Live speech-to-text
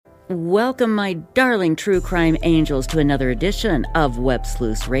Welcome, my darling true crime angels, to another edition of Web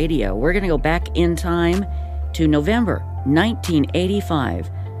Sleuths Radio. We're going to go back in time to November 1985.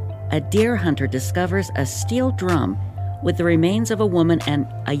 A deer hunter discovers a steel drum with the remains of a woman and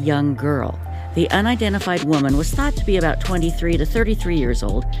a young girl. The unidentified woman was thought to be about 23 to 33 years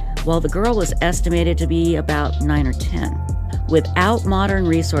old, while the girl was estimated to be about 9 or 10. Without modern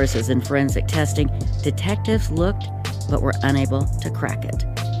resources and forensic testing, detectives looked but were unable to crack it.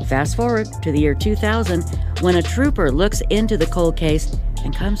 Fast forward to the year 2000, when a trooper looks into the cold case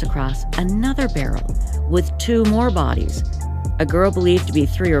and comes across another barrel with 2 more bodies. A girl believed to be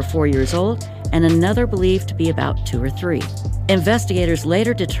 3 or 4 years old and another believed to be about 2 or 3. Investigators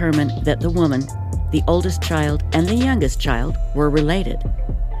later determined that the woman, the oldest child, and the youngest child were related.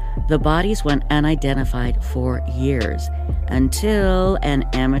 The bodies went unidentified for years until an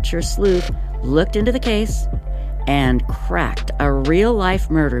amateur sleuth looked into the case and cracked a real-life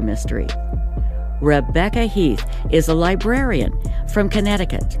murder mystery. Rebecca Heath is a librarian from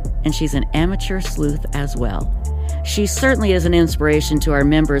Connecticut, and she's an amateur sleuth as well. She certainly is an inspiration to our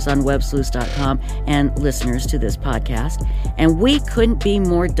members on websleuths.com and listeners to this podcast, and we couldn't be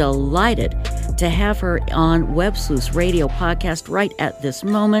more delighted to have her on Web Sleuths Radio podcast right at this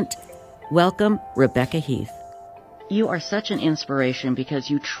moment. Welcome, Rebecca Heath. You are such an inspiration because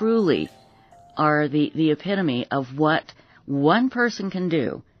you truly are the epitome of what one person can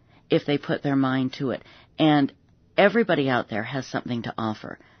do if they put their mind to it. And everybody out there has something to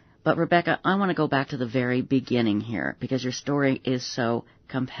offer. But Rebecca, I want to go back to the very beginning here because your story is so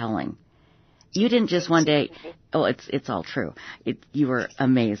compelling. You didn't just one day, it's all true. You were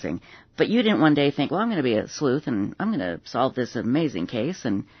amazing. But you didn't one day think, well, I'm going to be a sleuth and I'm going to solve this amazing case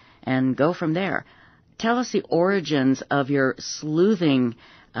and go from there. Tell us the origins of your sleuthing,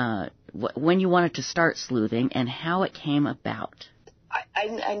 when you wanted to start sleuthing and how it came about.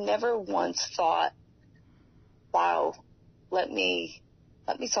 I never once thought, wow, let me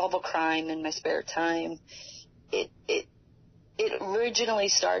solve a crime in my spare time. It originally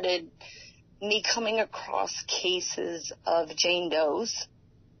started me coming across cases of Jane Does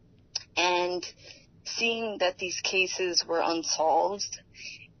and seeing that these cases were unsolved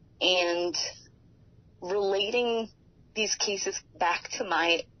and relating these cases back to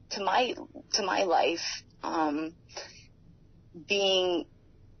my life, being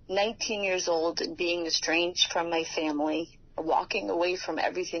 19 years old and being estranged from my family, walking away from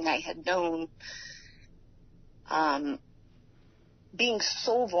everything I had known, being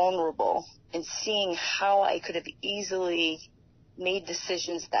so vulnerable and seeing how I could have easily made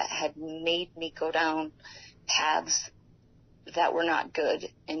decisions that had made me go down paths that were not good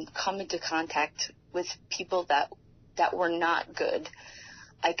and come into contact with people that were not good.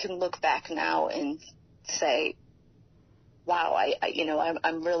 I can look back now and say, wow,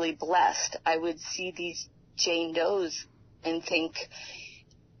 I'm really blessed. I would see these Jane Does and think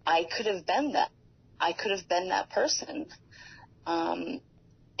I could have been that. I could have been that person. And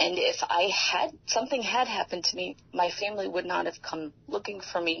if something had happened to me, my family would not have come looking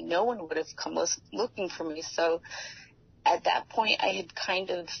for me. No one would have come looking for me. So at that point, I had kind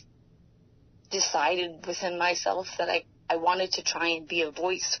of decided within myself that I wanted to try and be a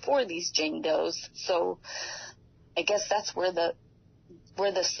voice for these Jane Does. So I guess that's where the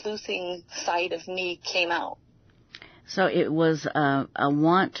sleuthing side of me came out. So it was a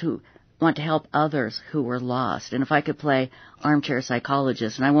want to help others who were lost. And if I could play armchair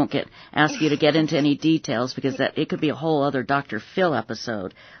psychologist, and I won't ask you to get into any details because it could be a whole other Dr. Phil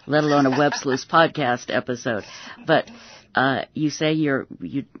episode, let alone a Web Sleuths podcast episode. But you say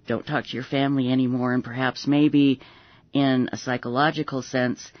you don't talk to your family anymore, and perhaps maybe in a psychological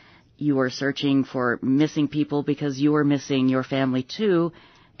sense, you were searching for missing people because you were missing your family too,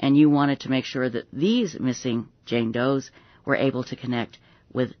 and you wanted to make sure that these missing Jane Does were able to connect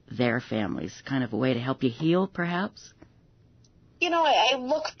with their families. Kind of a way to help you heal, perhaps? I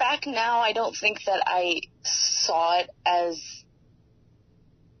look back now, I don't think that I saw it as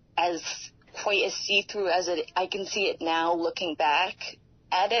quite as see-through as I can see it now looking back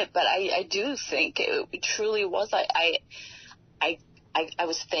at it, but I do think it truly was. I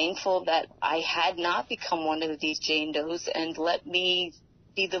was thankful that I had not become one of these Jane Does and let me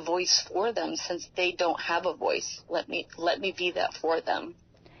be the voice for them since they don't have a voice. Let me be that for them.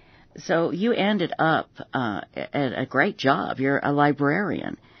 So you ended up at a great job. You're a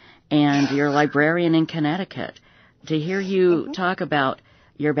librarian, and you're a librarian in Connecticut. To hear you talk about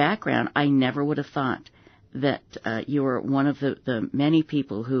your background, I never would have thought that you were one of the many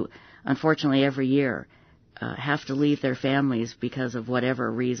people who, unfortunately, every year have to leave their families because of whatever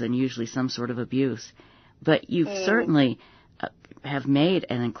reason, usually some sort of abuse. But you've certainly have made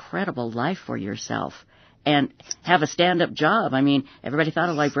an incredible life for yourself and have a stand-up job. I mean, everybody thought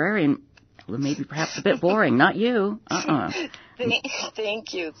a librarian was maybe perhaps a bit boring. Not you.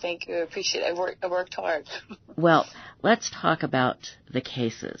 Thank you. I appreciate it. I worked hard. Well, let's talk about the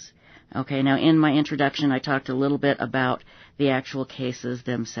cases. Okay, now in my introduction, I talked a little bit about the actual cases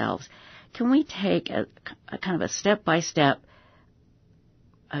themselves. Can we take a kind of a step-by-step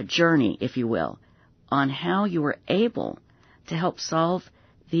journey, if you will, on how you were able to help solve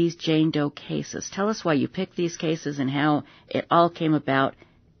these Jane Doe cases? Tell us why you picked these cases and how it all came about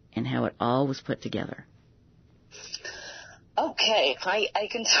and how it all was put together. Okay, I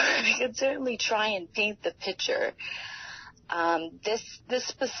can certainly try and paint the picture. This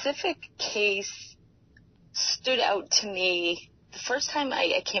specific case stood out to me. The first time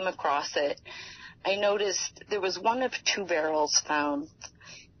I came across it, I noticed there was one of two barrels found,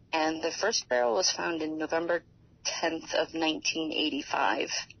 and the first barrel was found in November 10th of 1985,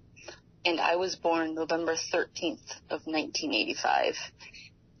 and I was born November 13th of 1985.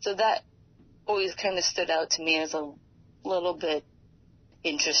 So that always kind of stood out to me as a little bit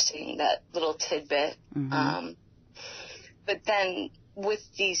interesting, that little tidbit. Mm-hmm. But then with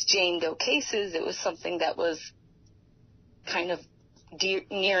these Jane Doe cases, it was something that was kind of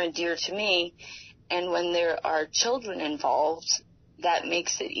near and dear to me. And when there are children involved, that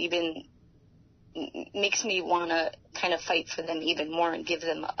makes me want to kind of fight for them even more and give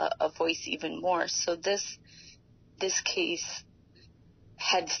them a voice even more. So this case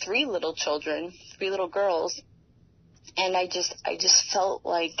had three little children, three little girls, and I just felt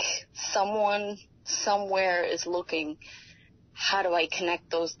like someone somewhere is looking. How do I connect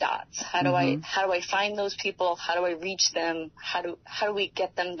those dots? How do I find those people? How do I reach them? How do we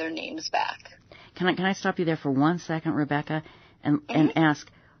get them their names back? Can I stop you there for 1 second, Rebecca, and ask,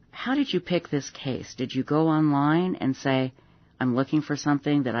 how did you pick this case? Did you go online and say, I'm looking for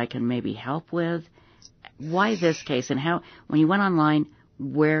something that I can maybe help with? Why this case? And how, when you went online,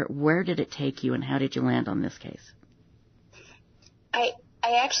 where did it take you and how did you land on this case? I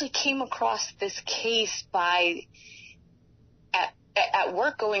actually came across this case by at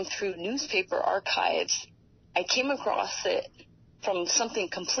work going through newspaper archives. I came across it from something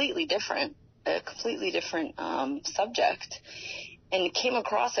completely different, a completely different subject, and came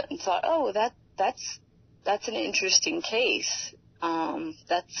across it and thought, oh, that's an interesting case.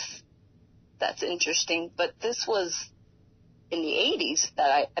 That's interesting. But this was in the 80s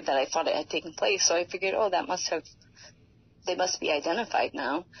that I thought it had taken place. So I figured, oh, they must be identified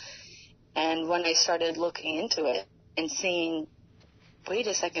now. And when I started looking into it and seeing, wait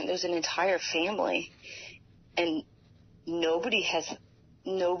a second, there's an entire family, and nobody has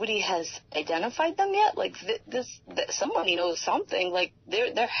identified them yet. Like somebody knows something. Like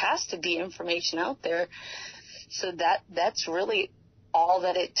there has to be information out there. So that's really all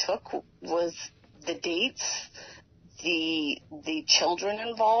that it took was the dates, the children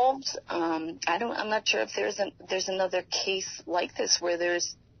involved. I'm not sure if there's another case like this where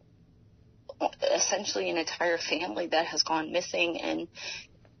there's essentially an entire family that has gone missing and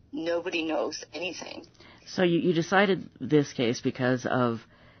nobody knows anything. So you decided this case because of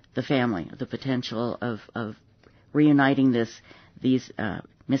the family, the potential of reuniting these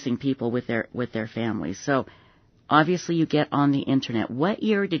missing people with their families. So obviously you get on the internet. What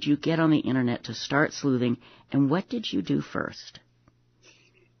year did you get on the internet to start sleuthing, and what did you do first?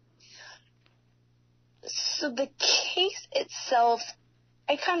 So the case itself,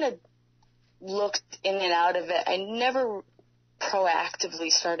 I kind of looked in and out of it. I never proactively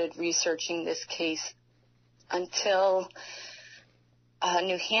started researching this case until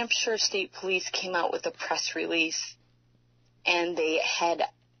New Hampshire State Police came out with a press release, and they had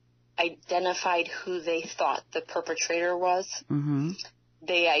identified who they thought the perpetrator was. Mm-hmm.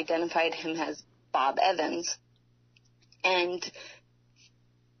 They identified him as Bob Evans. And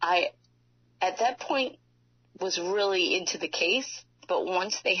I, at that point, was really into the case. But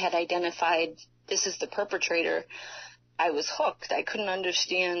once they had identified this is the perpetrator, I was hooked. I couldn't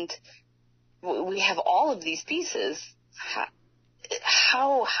understand. We have all of these pieces.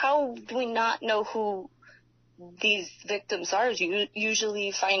 How do we not know who these victims are? You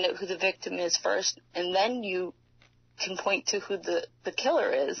usually find out who the victim is first, and then you can point to who the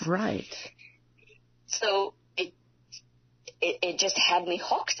killer is. Right. So it just had me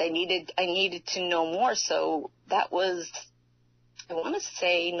hooked. I needed to know more. So that was, I want to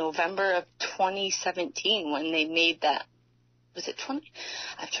say, November of 2017 when they made that. Was it 20?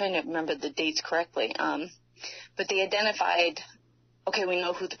 I'm trying to remember the dates correctly. But they identified, okay, we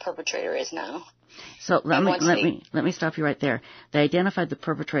know who the perpetrator is now. So let me stop you right there. They identified the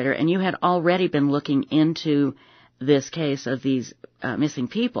perpetrator, and you had already been looking into this case of these missing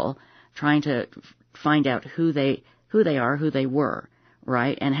people, trying to find out who they are, who they were,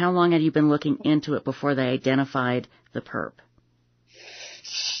 right? And how long had you been looking into it before they identified the perp?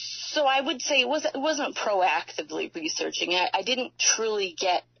 So I would say it wasn't proactively researching. I didn't truly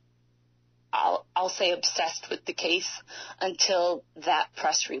get, I'll say, obsessed with the case until that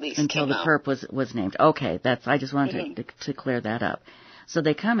press release until came the out. perp was named. Okay, I just wanted to clear that up. So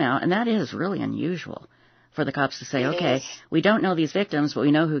they come out, and that is really unusual for the cops to say, okay, we don't know these victims, but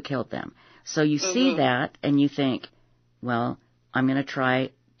we know who killed them. So you see that, and you think, well, I'm going to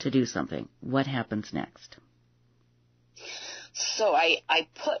try to do something. What happens next? So I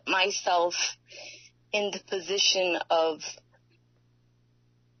put myself in the position of,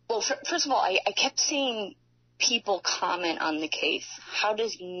 well, first of all, I kept seeing people comment on the case. How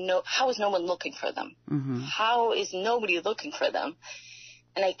is no one looking for them? Mm-hmm. How is nobody looking for them?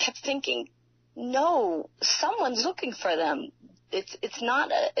 And I kept thinking, no, someone's looking for them. It's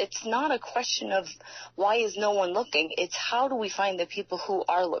not a question of why is no one looking. It's how do we find the people who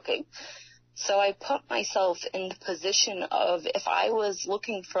are looking. So I put myself in the position of, if I was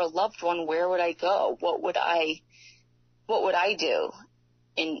looking for a loved one, where would I go? What would I do?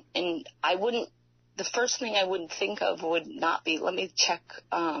 And I wouldn't, the first thing I would think of would not be, let me check,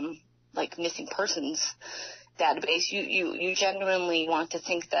 like missing persons database. You genuinely want to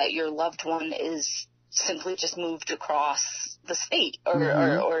think that your loved one is simply just moved across the state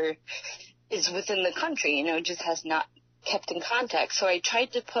or is within the country, just has not kept in contact. So I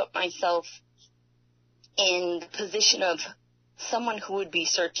tried to put myself in the position of someone who would be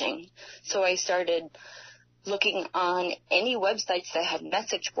searching. So I started looking on any websites that had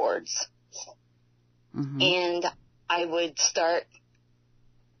message boards, and I would start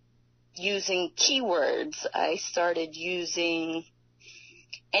using keywords. I started using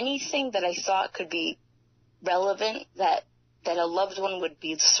anything that I thought could be relevant, that a loved one would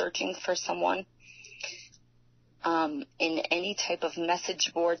be searching for someone. In any type of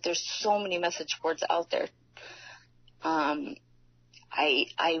message board. There's so many message boards out there. I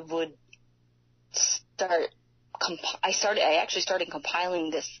would start, I actually started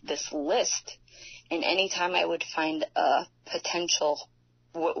compiling this list, and anytime I would find a potential,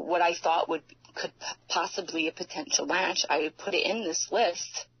 what I thought could possibly a potential match, I would put it in this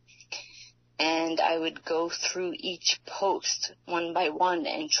list, and I would go through each post one by one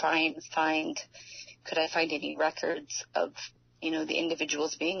and try and find, could I find any records of, the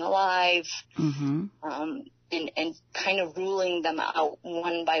individuals being alive, and kind of ruling them out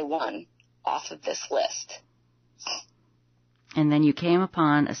one by one off of this list. And then you came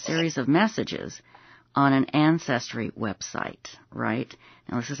upon a series of messages on an Ancestry website, right?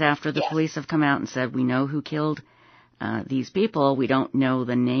 Now, this is after the police have come out and said, we know who killed these people. We don't know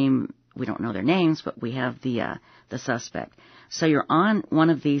the name. We don't know their names, but we have the suspect. So you're on one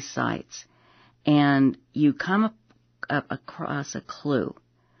of these sites, and you come across a clue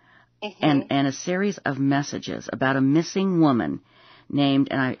and a series of messages about a missing woman named,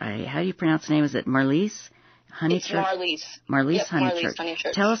 and how do you pronounce the name? Is it Marlise Honeychurch? It's Marlise. Marlise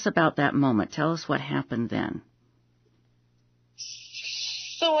Honeychurch. Tell us about that moment. Tell us what happened then.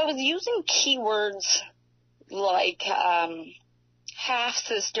 So I was using keywords like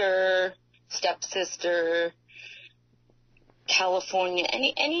half-sister, stepsister, California,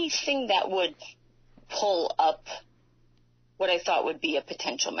 anything that would pull up what I thought would be a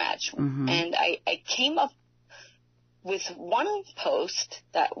potential match. And I came up with one post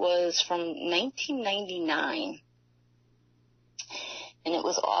that was from 1999, and it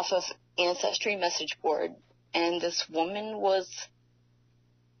was off of Ancestry message board, and this woman was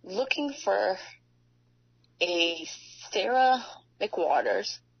looking for a Sarah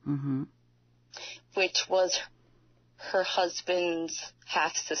McWaters, which was her husband's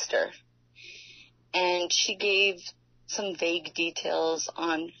half-sister. And she gave some vague details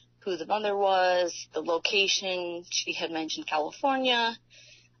on who the mother was, the location. She had mentioned California.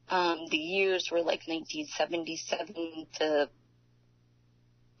 The years were like 1977 to,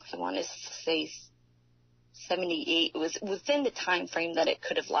 I want to say 78. It was within the time frame that it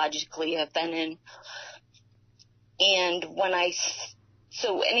could have logically have been in. And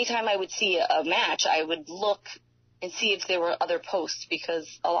so anytime I would see a match, I would look and see if there were other posts,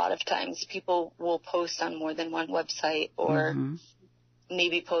 because a lot of times people will post on more than one website, or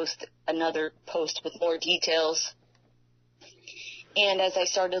maybe post another post with more details. And as I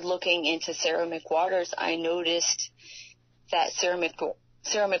started looking into Sarah McWaters, I noticed that Sarah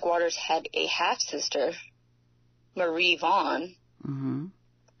McWaters had a half-sister, Marie Vaughn,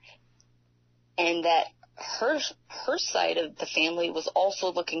 and that her side of the family was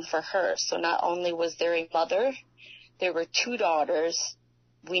also looking for her. So not only was there a mother, There were 2 daughters.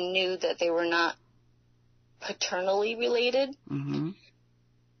 We knew that they were not paternally related. Mm-hmm.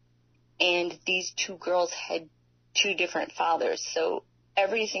 And these 2 girls had 2 different fathers. So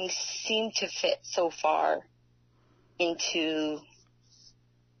everything seemed to fit so far into,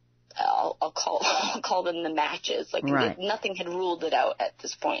 I'll call them the matches. Like, right. Nothing had ruled it out at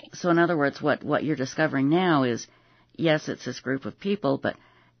this point. So in other words, what you're discovering now is, yes, it's this group of people, but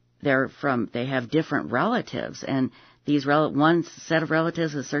they have different relatives, and these one set of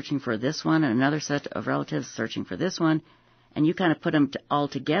relatives is searching for this one, and another set of relatives searching for this one, and you kind of put them all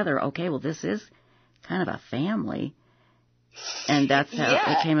together. Okay, well, this is kind of a family, and that's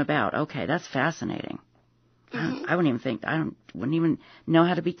how it came about. Okay, that's fascinating. Mm-hmm. I wouldn't even know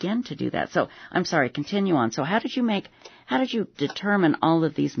how to begin to do that. So I'm sorry, continue on. So how did you determine all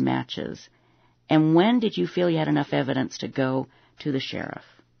of these matches, and when did you feel you had enough evidence to go to the sheriff?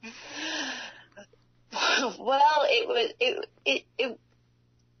 Well,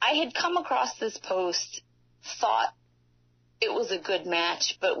 I had come across this post, thought it was a good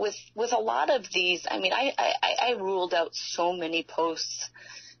match, but with a lot of these, I mean, I ruled out so many posts.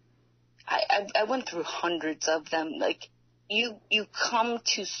 I went through hundreds of them. Like, you come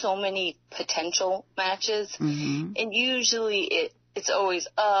to so many potential matches, mm-hmm. and usually it's always,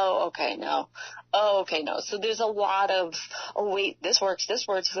 oh, okay, no. Oh, okay, no. So there's a lot of, oh, wait, this works, this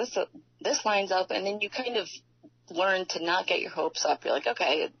lines up, and then you kind of learn to not get your hopes up. You're like,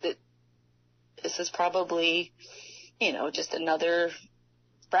 okay, this is probably, just another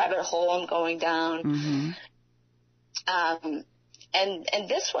rabbit hole I'm going down. Mm-hmm. And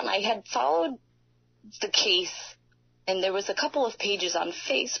this one, I had followed the case, and there was a couple of pages on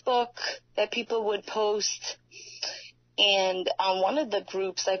Facebook that people would post, and on one of the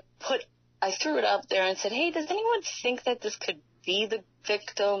groups, I threw it up there and said, hey, does anyone think that this could be the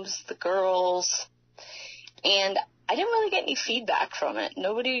victims, the girls? And I didn't really get any feedback from it.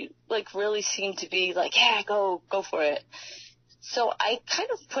 Nobody, really seemed to be like, yeah, go for it. So I kind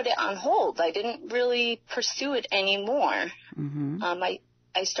of put it on hold. I didn't really pursue it anymore. Mm-hmm. I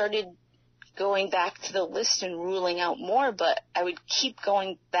started going back to the list and ruling out more, but I would keep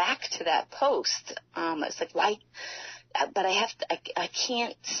going back to that post. I was like, why? But I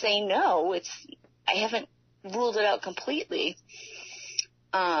can't say no. I haven't ruled it out completely.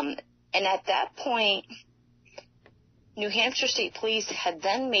 And at that point, New Hampshire State Police had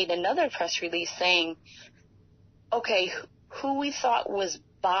then made another press release saying, okay, who we thought was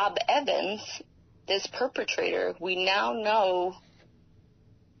Bob Evans, this perpetrator, we now know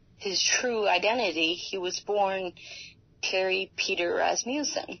his true identity. He was born Terry Peter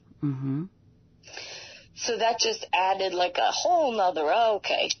Rasmussen. Mm-hmm. So that just added a whole nother,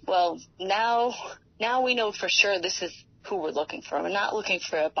 okay, well, now we know for sure this is who we're looking for. We're not looking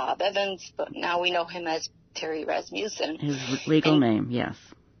for a Bob Evans, but now we know him as Terry Rasmussen. His legal name, yes.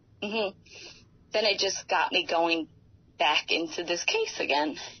 Mm-hmm. Then it just got me going back into this case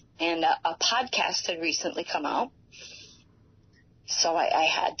again. And a podcast had recently come out. So I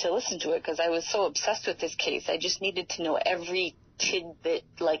had to listen to it because I was so obsessed with this case. I just needed to know every tidbit,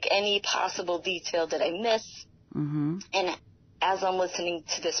 any possible detail that I miss. Mm-hmm. And as I'm listening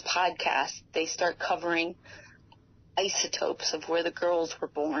to this podcast, they start covering isotopes of where the girls were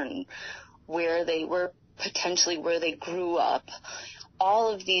born, where they were potentially where they grew up,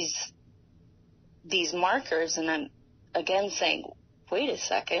 all of these markers. And I'm again saying, wait a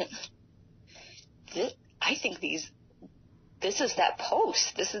second, I think this is that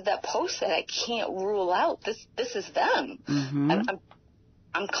post. This is that post that I can't rule out. This is them. Mm-hmm.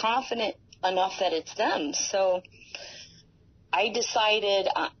 I'm confident enough that it's them. So I decided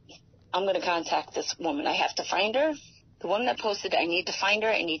I'm going to contact this woman. I have to find her. The woman that posted it, I need to find her.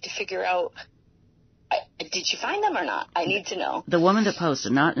 I need to figure out, did you find them or not? I need to know. The woman that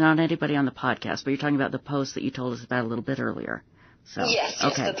posted, not anybody on the podcast, but you're talking about the post that you told us about a little bit earlier. So, yes,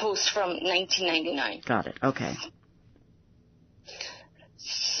 the post from 1999. Got it. Okay.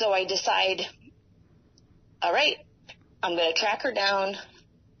 So I decide, all right, I'm going to track her down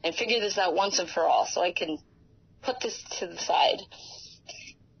and figure this out once and for all so I can put this to the side.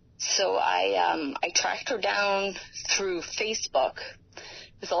 So I tracked her down through Facebook.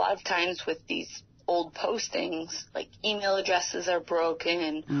 Because a lot of times with these old postings, email addresses are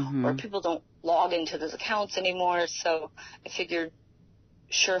broken mm-hmm. or people don't log into those accounts anymore. So I figured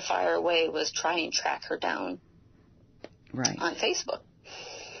surefire way was try and track her down on Facebook.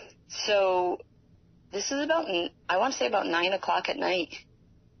 So this is I want to say about 9 o'clock at night.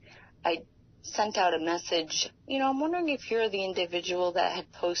 I sent out a message, I'm wondering if you're the individual that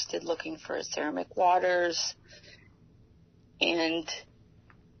had posted looking for ceramic waters. And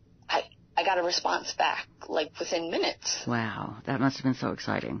I got a response back, like, within minutes. Wow, that must have been so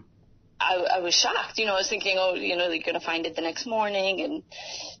exciting. I was shocked. I was thinking, oh, they're going to find it the next morning. And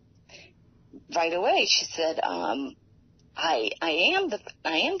right away she said, I am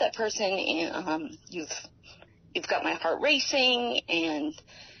that person, and you've got my heart racing. And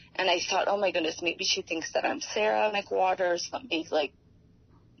I thought, oh my goodness, maybe she thinks that I'm Sarah McWaters. Let me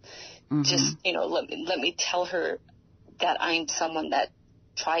just, let me tell her that I'm someone that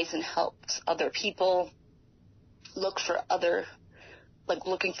tries and helps other people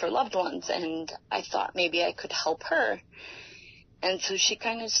looking for loved ones. And I thought maybe I could help her. And so she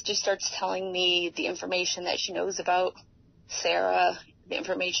kind of just starts telling me the information that she knows about Sarah, the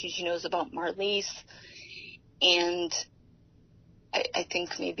information she knows about Marlise. And I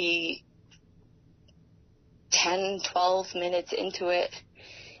think maybe 10, 12 minutes into it,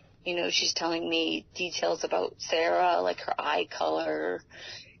 she's telling me details about Sarah, like her eye color,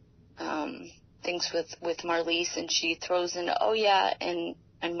 things with Marlise, and she throws in, oh yeah, and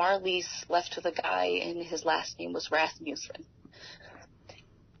Marlise left with a guy, and his last name was Rasmussen.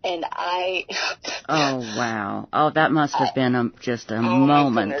 And I... Oh, wow. Oh, that must have been just a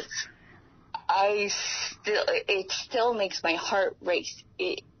moment. It still makes my heart race.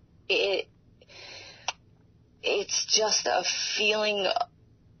 It's just a feeling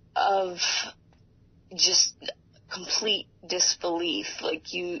of just complete disbelief.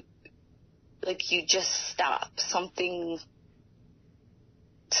 Like you just stop. Something.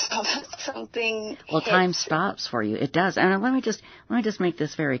 Well, time stops for you. It does. And let me just make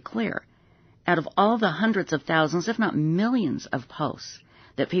this very clear. Out of all the hundreds of thousands, if not millions of posts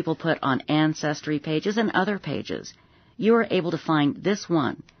that people put on Ancestry pages and other pages, you are able to find this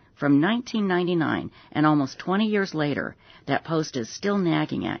one from 1999, and almost 20 years later, that post is still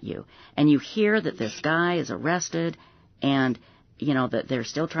nagging at you. And you hear that this guy is arrested, and, that they're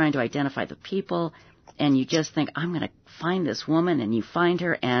still trying to identify the people, and you just think, I'm going to find this woman, and you find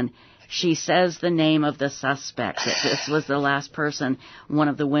her, and she says the name of the suspect, that this was the last person one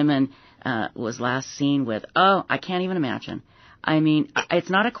of the women was last seen with. Oh, I can't even imagine. I mean, it's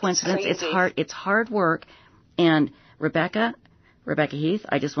not a coincidence. It's hard work. And Rebecca Heath,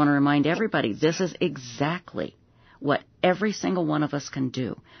 I just want to remind everybody, this is exactly what every single one of us can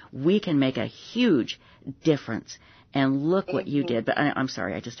do. We can make a huge difference. And look what you did. But I'm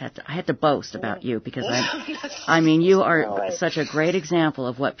sorry, I had to boast about you, because you are such a great example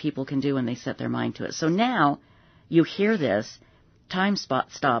of what people can do when they set their mind to it. So now you hear this, time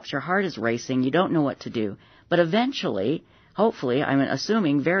stops, your heart is racing, you don't know what to do. But eventually, hopefully, I'm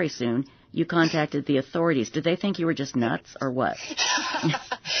assuming very soon, you contacted the authorities. Did they think you were just nuts or what?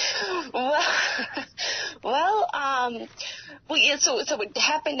 Yeah, so it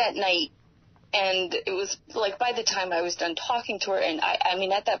happened that night. And it was like, by the time I was done talking to her, and I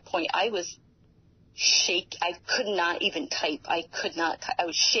mean, at that point, I was I could not even type. I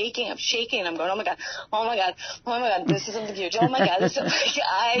was shaking. I'm shaking, and I'm going, oh my God, this is something huge. Oh my God, this is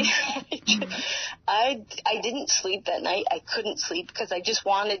I didn't sleep that night. I couldn't sleep because I just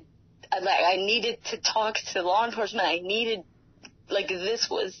I needed to talk to law enforcement. I needed, this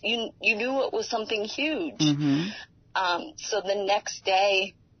was, you knew it was something huge. Mm-hmm. So the next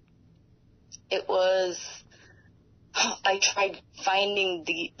day, I tried finding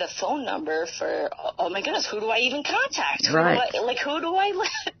the phone number for, oh my goodness, who do I even contact? Right. Who do I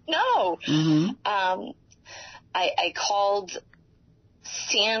let know? Mm-hmm. I called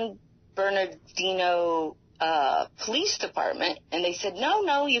San Bernardino police department, and they said,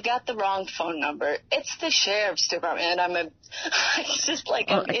 no, you got the wrong phone number. It's the sheriff's department. And I'm in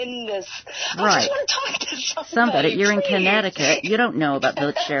this. I just want to talk to somebody. You're please. In Connecticut. You don't know about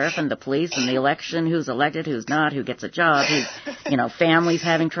the sheriff and the police and the election, who's elected, who's not, who gets a job, who's, families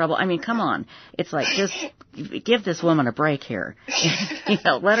having trouble. I mean, come on. It's like, just give this woman a break here.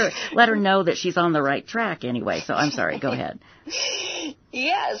 Let her know that she's on the right track anyway. So I'm sorry. Go ahead.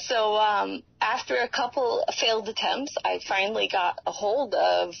 Yeah, so after a couple failed attempts, I finally got a hold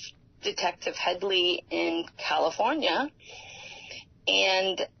of Detective Headley in California,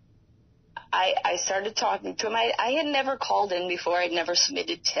 and I started talking to him. I had never called in before. I'd never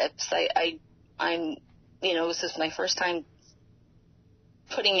submitted tips. This is my first time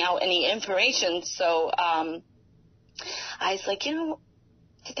putting out any information, so I was like,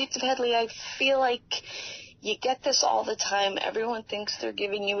 Detective Headley, I feel like you get this all the time. Everyone thinks they're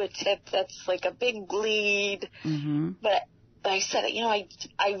giving you a tip that's like a big lead. Mm-hmm. But I said, I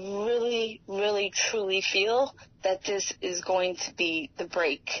really, really, truly feel that this is going to be the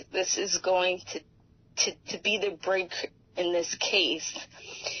break. This is going to be the break in this case.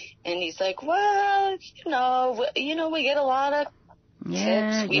 And he's like, well, we get a lot of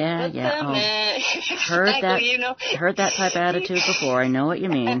Yeah, Sweet yeah, with yeah. them. Oh, heard that type of attitude before. I know what you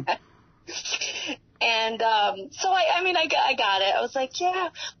mean. And so I got it. I was like, yeah,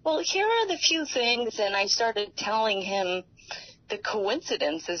 well, here are the few things, and I started telling him the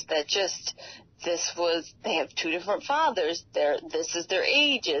coincidences that just they have two different fathers. This is their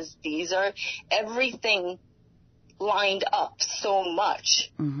ages. These are everything lined up so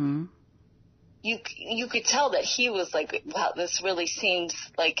much. Mm-hmm. You could tell that he was like, wow, this really seems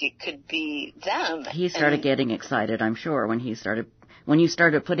like it could be them. He started getting excited, I'm sure, when you started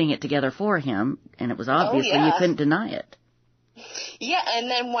putting it together for him, and it was obviously you couldn't deny it. Yeah,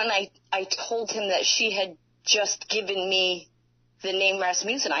 and then when I told him that she had just given me the name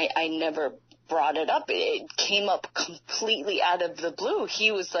Rasmussen, I never brought it up. It came up completely out of the blue.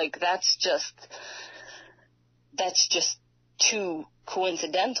 He was like, that's just too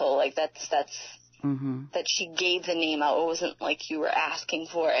coincidental. Like that's mm-hmm. that she gave the name out. It wasn't like you were asking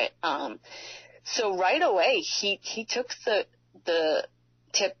for it. So right away he took the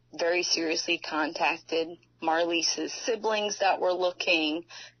tip very seriously, contacted Marlise's siblings that were looking,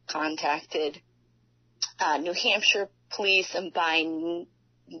 contacted New Hampshire police, and by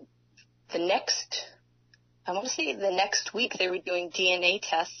the next week they were doing DNA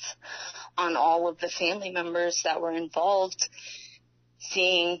tests on all of the family members that were involved,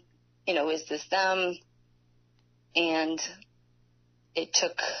 seeing, is this them? And it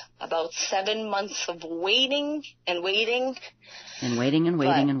took about 7 months of waiting and waiting. And waiting and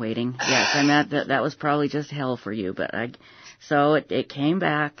waiting and waiting. Yes, and that was probably just hell for you. But so it came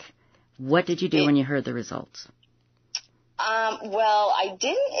back. What did you do when you heard the results? Well, it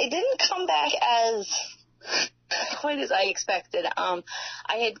didn't come back quite as I expected.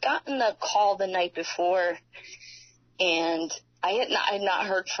 I had gotten a call the night before, and I had not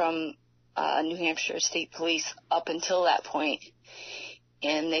heard from New Hampshire State Police up until that point.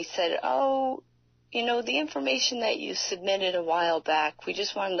 And they said, oh, the information that you submitted a while back, we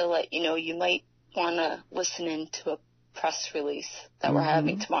just wanted to let you know you might want to listen in to a press release that mm-hmm. we're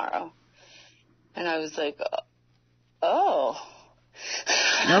having tomorrow. And I was like, oh.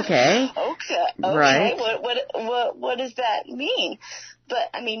 Okay. Okay. Right. What does that mean?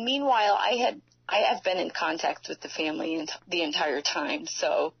 But meanwhile, I have been in contact with the family the entire time,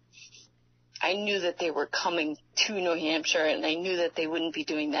 so I knew that they were coming to New Hampshire, and I knew that they wouldn't be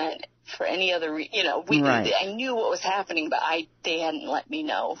doing that for any other right. I knew what was happening, but they hadn't let me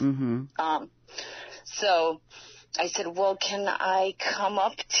know. Mm-hmm. So I said, well, can I come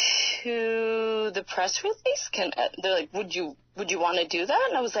up to the press release? They're like, would you want to do that?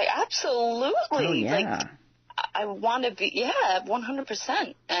 And I was like, absolutely. Oh, yeah. Like, I want to be,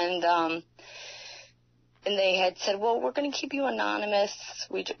 100%. And they had said, well, we're going to keep you anonymous.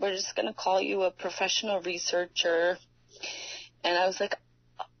 We're just going to call you a professional researcher. And I was like,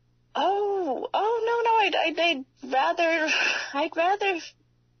 oh, no, I'd rather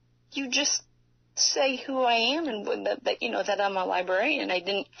you just say who I am and that I'm a librarian.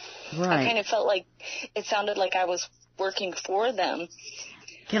 Right. I kind of felt like it sounded like I was working for them.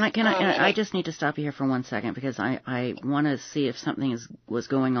 I just need to stop you here for 1 second because I want to see if something was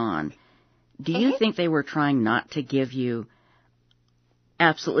going on. Do you think they were trying not to give you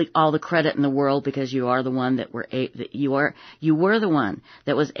absolutely all the credit in the world because you are the one you were the one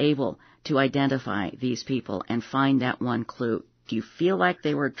that was able to identify these people and find that one clue? Do you feel like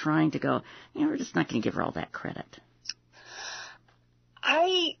they were trying to go, we're just not going to give her all that credit?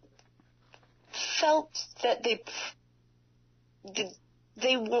 I felt that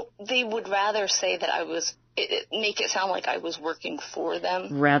they would rather say that I was, make it sound like I was working for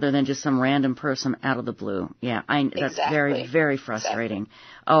them. Rather than just some random person out of the blue. Yeah, that's exactly. very, very frustrating.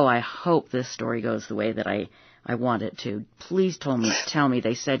 Exactly. Oh, I hope this story goes the way that I want it to. Please tell me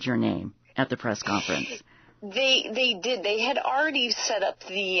they said your name at the press conference. They did. They had already set up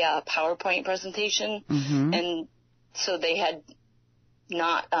the PowerPoint presentation, mm-hmm. and so they had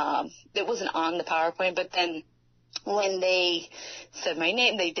not, it wasn't on the PowerPoint, but then when they said my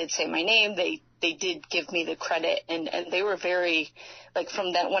name, they did say my name, they did give me the credit, and they were very, like,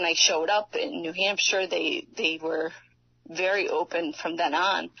 from that, when I showed up in New Hampshire, they were very open from then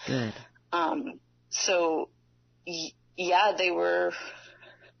on. Good. So, yeah, they were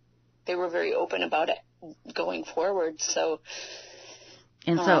very open about it going forward. So,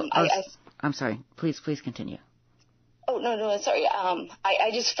 and so, I'm sorry, please continue. Oh, no, sorry.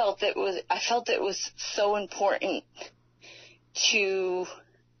 I just felt it was so important to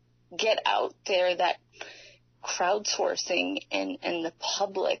get out there that crowdsourcing and the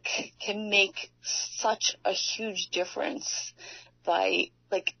public can make such a huge difference by,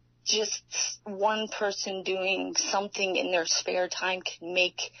 like, just one person doing something in their spare time can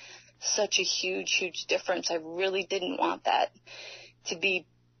make such a huge, huge difference. I really didn't want that to be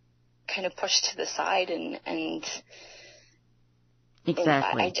kind of pushed to the side, and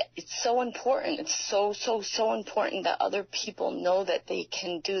exactly. It's so important. It's so important that other people know that they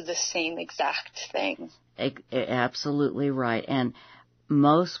can do the same exact thing. Absolutely right. And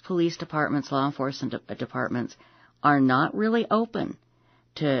most police departments, law enforcement departments, are not really open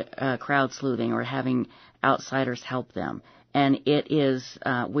to crowd sleuthing or having outsiders help them. And it is,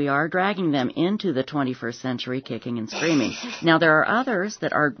 we are dragging them into the 21st century kicking and screaming. Now, there are others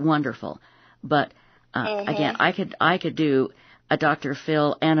that are wonderful, but again, I could do a Dr.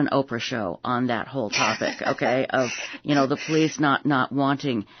 Phil and an Oprah show on that whole topic, okay, of, the police not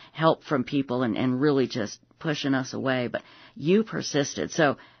wanting help from people and really just pushing us away. But you persisted.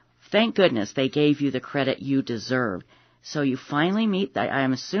 So thank goodness they gave you the credit you deserved. So you finally meet,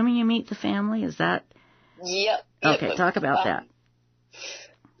 I'm assuming you meet the family, is that? Yep. Okay, talk about that.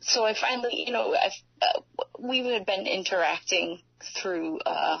 So I finally, we had been interacting through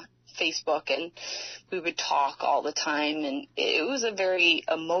Facebook, and we would talk all the time, and it was a very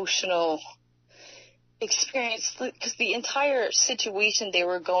emotional experience because the entire situation they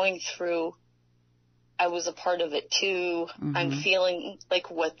were going through, I was a part of it too. Mm-hmm. I'm feeling like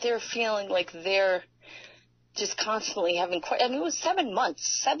what they're feeling, like they're just constantly having, it was 7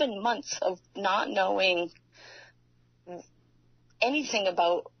 months of not knowing anything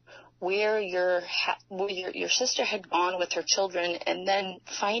about where your sister had gone with her children, and then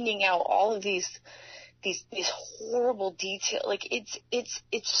finding out all of these horrible details. Like it's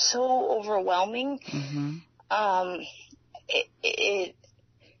so overwhelming. Mm-hmm.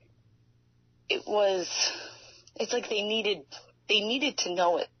 It's like they needed to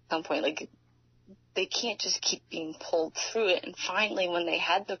know at some point. Like they can't just keep being pulled through it. And finally, when they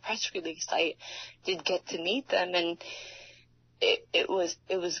had the press release, I did get to meet them, and it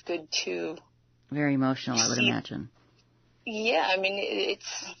was good to. Very emotional, I would imagine. Yeah, I mean,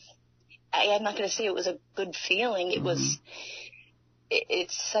 I'm not going to say it was a good feeling. It mm-hmm. was.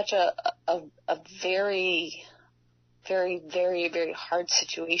 It's such a very, very, very, very hard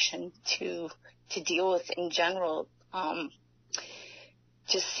situation to deal with in general.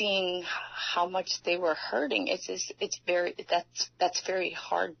 Just seeing how much they were hurting, that's very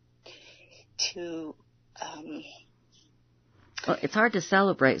hard to. Well, it's hard to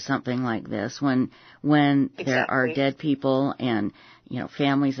celebrate something like this when exactly. There are dead people and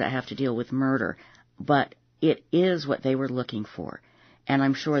families that have to deal with murder, but it is what they were looking for, and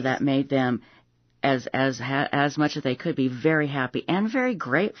I'm sure that made them as much as they could be very happy and very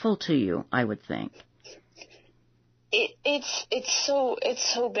grateful to you, I would think. It's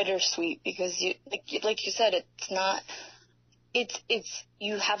so bittersweet because like you said, it's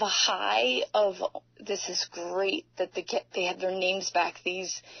you have a high of this is great that they have their names back.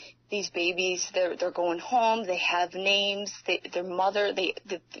 These babies, they're going home. They have names. Their mother,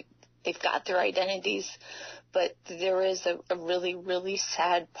 they've got their identities, but there is a really, really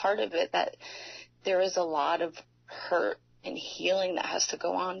sad part of it that there is a lot of hurt and healing that has to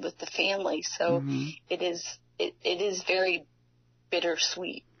go on with the family. So mm-hmm. It is very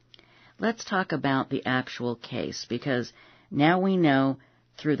bittersweet. Let's talk about the actual case, because now we know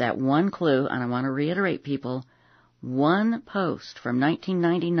through that one clue, and I want to reiterate, people, one post from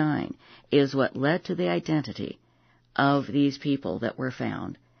 1999 is what led to the identity of these people that were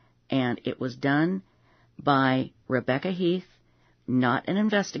found. And it was done by Rebecca Heath, not an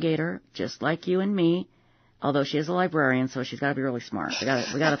investigator, just like you and me, although she is a librarian, so she's got to be really smart. We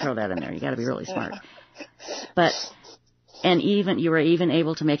got to throw that in there. You got to be really smart. And you were even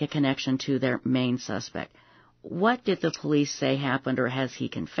able to make a connection to their main suspect. What did the police say happened, or has he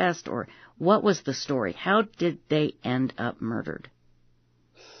confessed, or what was the story? How did they end up murdered?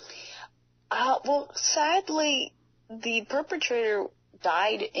 Well, sadly, the perpetrator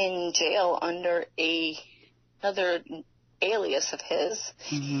died in jail under another alias of his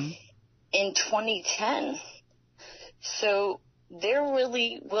mm-hmm. in 2010. So there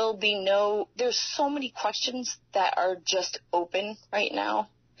really will be there's so many questions that are just open right now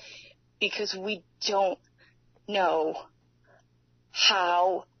because we don't know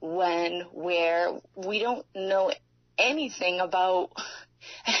how, when, where. We don't know anything about,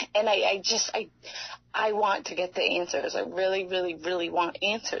 and I want to get the answers. I really, really, really want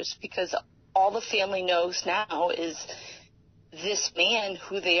answers, because all the family knows now is this man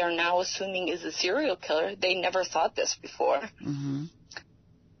who they are now assuming is a serial killer. They never thought this before. Mm-hmm.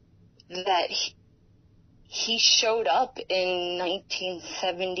 That he showed up in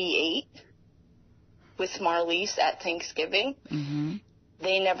 1978 with Marlise at Thanksgiving. Mm-hmm.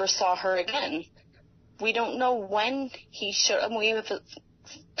 they never saw her again. We don't know when he showed up. We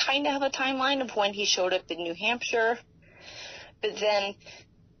kind of have a timeline of when he showed up in New Hampshire, but then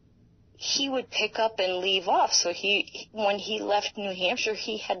he would pick up and leave off. So when he left New Hampshire,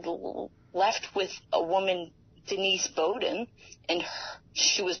 he had left with a woman, Denise Bowden, and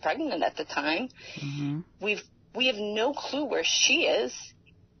she was pregnant at the time. Mm-hmm. We have no clue where she is.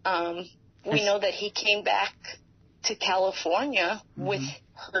 We know that he came back to California mm-hmm. with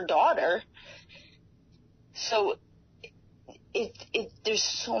her daughter. So there's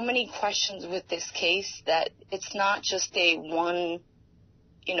so many questions with this case that it's not just he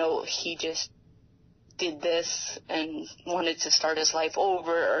just did this and wanted to start his life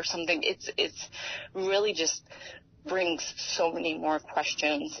over or something. It's really just brings so many more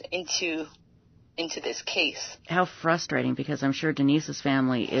questions into this case. How frustrating, because I'm sure Denise's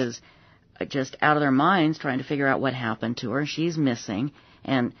family is just out of their minds trying to figure out what happened to her. She's missing,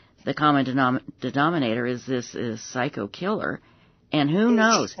 and the common denominator is this psycho killer. And who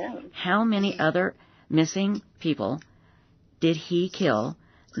knows how many other missing people did he kill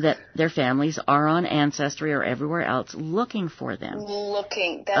that their families are on Ancestry or everywhere else looking for them.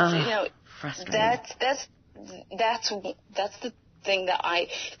 Frustrating. That's the thing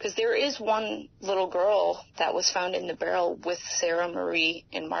because there is one little girl that was found in the barrel with Sarah Marie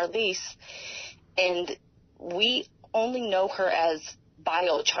and Marlise, and we only know her as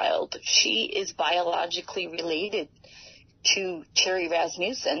Biochild. She is biologically related to Terry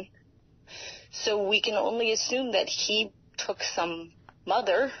Rasmussen, so we can only assume that he took some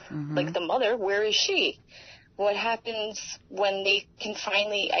mother, mm-hmm. like the mother. Where is she? What happens when they can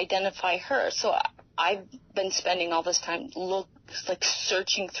finally identify her? So I've been spending all this time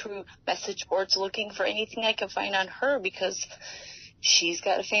searching through message boards looking for anything I can find on her, because she's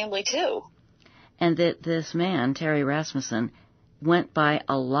got a family too. And that this man, Terry Rasmussen, went by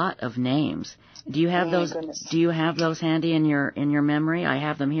a lot of names. Do you have those? Do you have those handy in your memory? I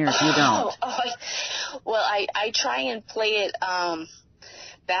have them here. If you don't, I try and play it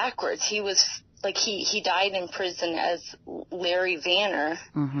backwards. He was he died in prison as Larry Vanner,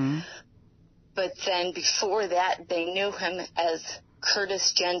 mm-hmm. but then before that they knew him as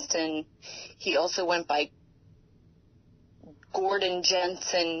Curtis Jensen. He also went by Gordon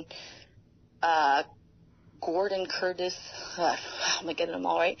Jensen, Gordon Curtis. Am I getting them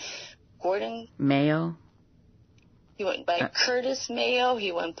all right? Gordon Mayo. He went by Curtis Mayo.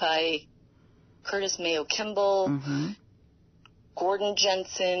 He went by Curtis Mayo Kimball. Mm-hmm. Gordon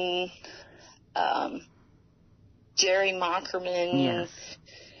Jensen. Jerry Mockerman. Yes.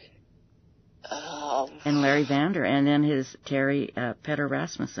 And Larry Vander, and then his Terry Petter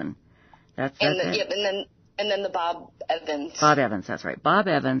Rasmussen. That's it. And then the Bob Evans. Bob Evans, that's right. Bob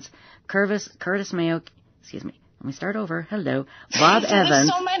Evans, Curtis Mayo. Excuse me. Let me start over. Hello. Bob Evans. There's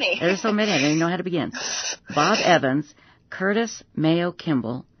so many. There's so many. I don't even know how to begin. Bob Evans, Curtis Mayo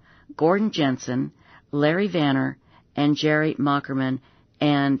Kimball, Gordon Jensen, Larry Vanner, and Jerry Mockerman.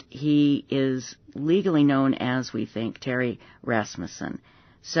 And he is legally known as, we think, Terry Rasmussen.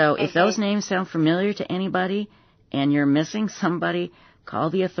 So if those names sound familiar to anybody and you're missing somebody, call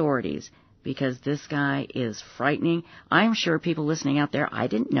the authorities, because this guy is frightening. I'm sure people listening out there, I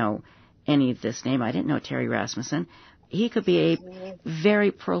didn't know any of this name. I didn't know Terry Rasmussen. He could be a very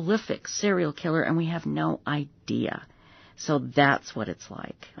prolific serial killer, and we have no idea. So that's what it's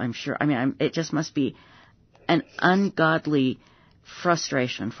like. I'm sure. It just must be an ungodly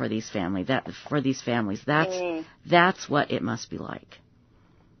frustration for these families. That's what it must be like.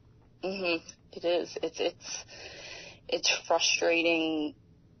 Mm-hmm. It is. It's frustrating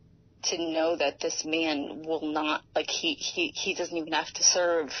to know that this man will not, he doesn't even have to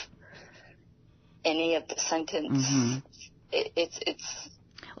serve any of the sentence. Mm-hmm.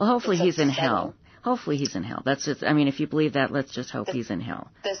 Well, hopefully he's in hell. Hopefully he's in hell. That's just, if you believe that, let's just hope he's in hell.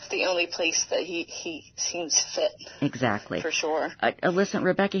 That's the only place that he seems fit. Exactly. For sure. Listen,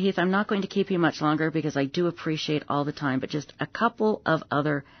 Rebecca Heath, I'm not going to keep you much longer because I do appreciate all the time, but just a couple of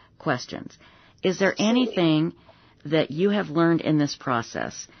other questions. Is there anything that you have learned in this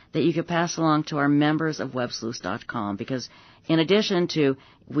process that you could pass along to our members of websleuths.com? Because in addition to,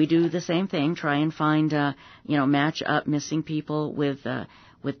 we do the same thing, try and find, match up missing people with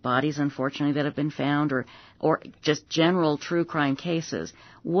bodies, unfortunately, that have been found, or just general true crime cases.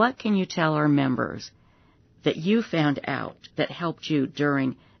 What can you tell our members that you found out that helped you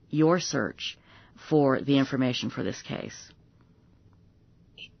during your search for the information for this case?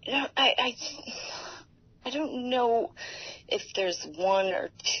 I don't know if there's one or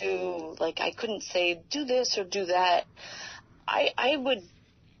two, I couldn't say do this or do that. I would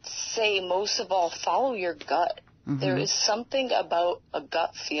say most of all, follow your gut. There is something about a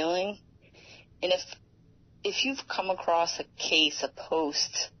gut feeling. And if you've come across a case, a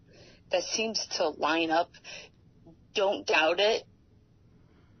post that seems to line up, don't doubt it.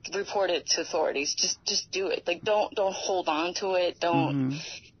 Report it to authorities. Just do it. Like, don't hold on to it. Don't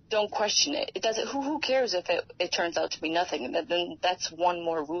question it. It doesn't. Who cares if it turns out to be nothing? And then that's one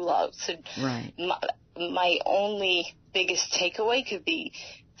more rule out. So right. My only biggest takeaway could be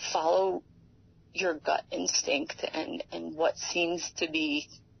follow your gut instinct and what seems to be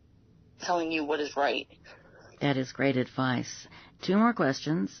telling you what is right. That is great advice. 2 more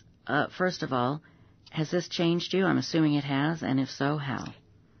questions. First of all, has this changed you? I'm assuming it has, and if so, how?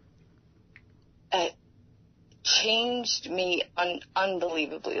 It changed me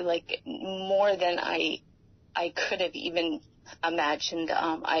unbelievably, like more than I could have even imagined.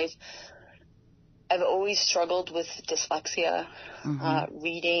 I've always struggled with dyslexia,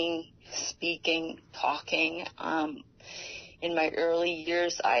 reading, speaking, talking. In my early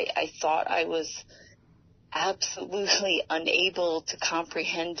years, I thought I was absolutely unable to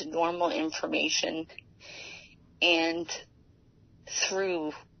comprehend normal information, and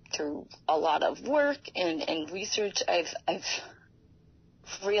through a lot of work and research, I've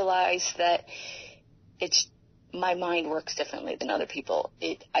realized that my mind works differently than other people.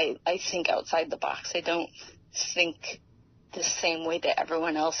 I think outside the box. I don't think the same way that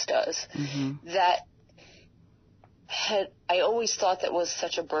everyone else does. I always thought that was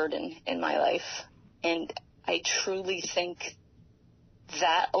such a burden in my life, and I truly think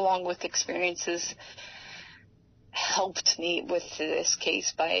that, along with experiences, helped me with this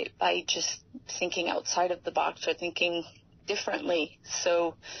case by just thinking outside of the box or thinking differently.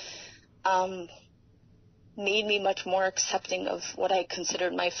 So made me much more accepting of what I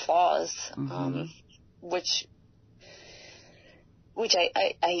considered my flaws, which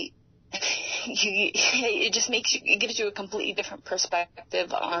it just it gives you a completely different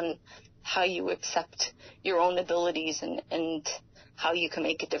perspective on how you accept your own abilities and how you can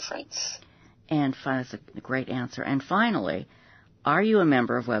make a difference. And that's a great answer. And finally, are you a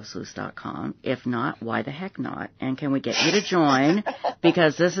member of websleuths.com? If not, why the heck not? And can we get you to join?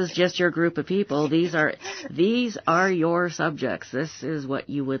 Because this is just your group of people. These are your subjects. This is what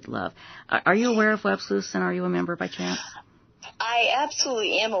you would love. Are you aware of WebSleuths, and are you a member by chance? I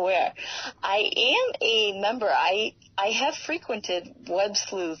absolutely am aware. I am a member. I have frequented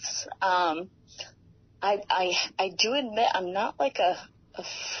WebSleuths. I do admit I'm not like a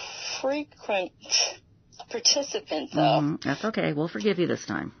frequent participant, though. That's okay. We'll forgive you this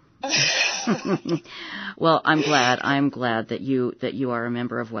time. Well, I'm glad that you are a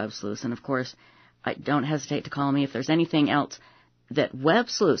member of WebSleuths, and of course, don't hesitate to call me if there's anything else that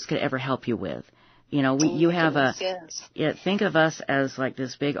WebSleuths could ever help you with. You know, think of us as like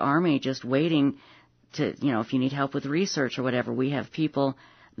this big army just waiting to, if you need help with research or whatever, we have people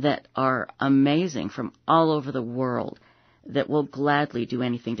that are amazing from all over the world that will gladly do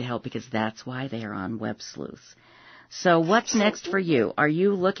anything to help, because that's why they are on WebSleuths. So what's next for you? Are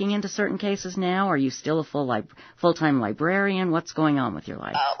you looking into certain cases now? Are you still a full-time librarian? What's going on with your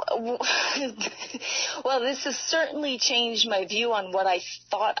life? Well, this has certainly changed my view on what I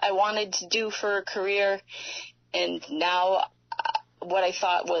thought I wanted to do for a career. And now what I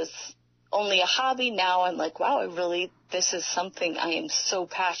thought was only a hobby, now I'm like, wow, this is something I am so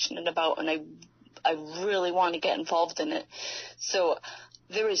passionate about, and I really want to get involved in it. So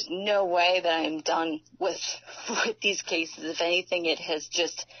there is no way that I am done with these cases. If anything, it has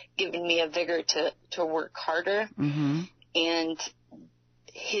just given me a vigor to work harder. And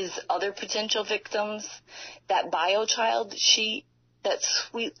his other potential victims, that bio child, that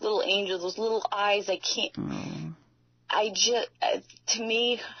sweet little angel, those little eyes, to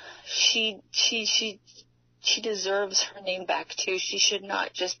me, she deserves her name back too. She should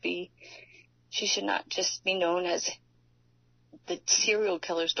not just be known as the serial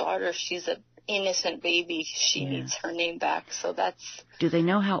killer's daughter. If she's an innocent baby, she needs her name back. So that's. Do they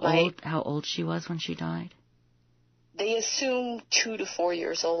know how old she was when she died? They assume 2 to 4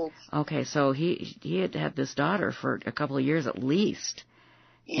 years old. Okay, so he had this daughter for a couple of years at least.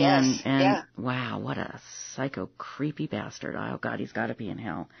 Yes. And wow, what a psycho, creepy bastard. Oh God, he's got to be in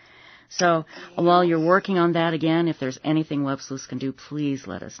hell. So while you're working on that, again, if there's anything WebSleuths can do, please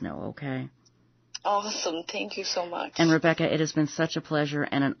let us know. Okay. Awesome. Thank you so much. And Rebecca, it has been such a pleasure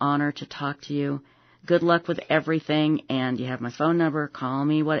and an honor to talk to you. Good luck with everything, and you have my phone number. Call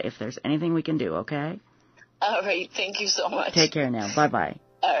me if there's anything we can do, okay? All right. Thank you so much. Take care now. Bye-bye.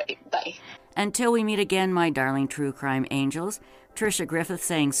 All right. Bye. Until we meet again, my darling true crime angels, Tricia Griffith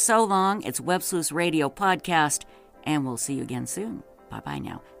saying so long. It's WebSleuths Radio Podcast, and we'll see you again soon. Bye-bye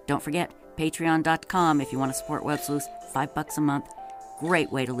now. Don't forget, patreon.com if you want to support Web Sleuths, $5 a month.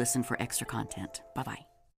 Great way to listen for extra content. Bye-bye.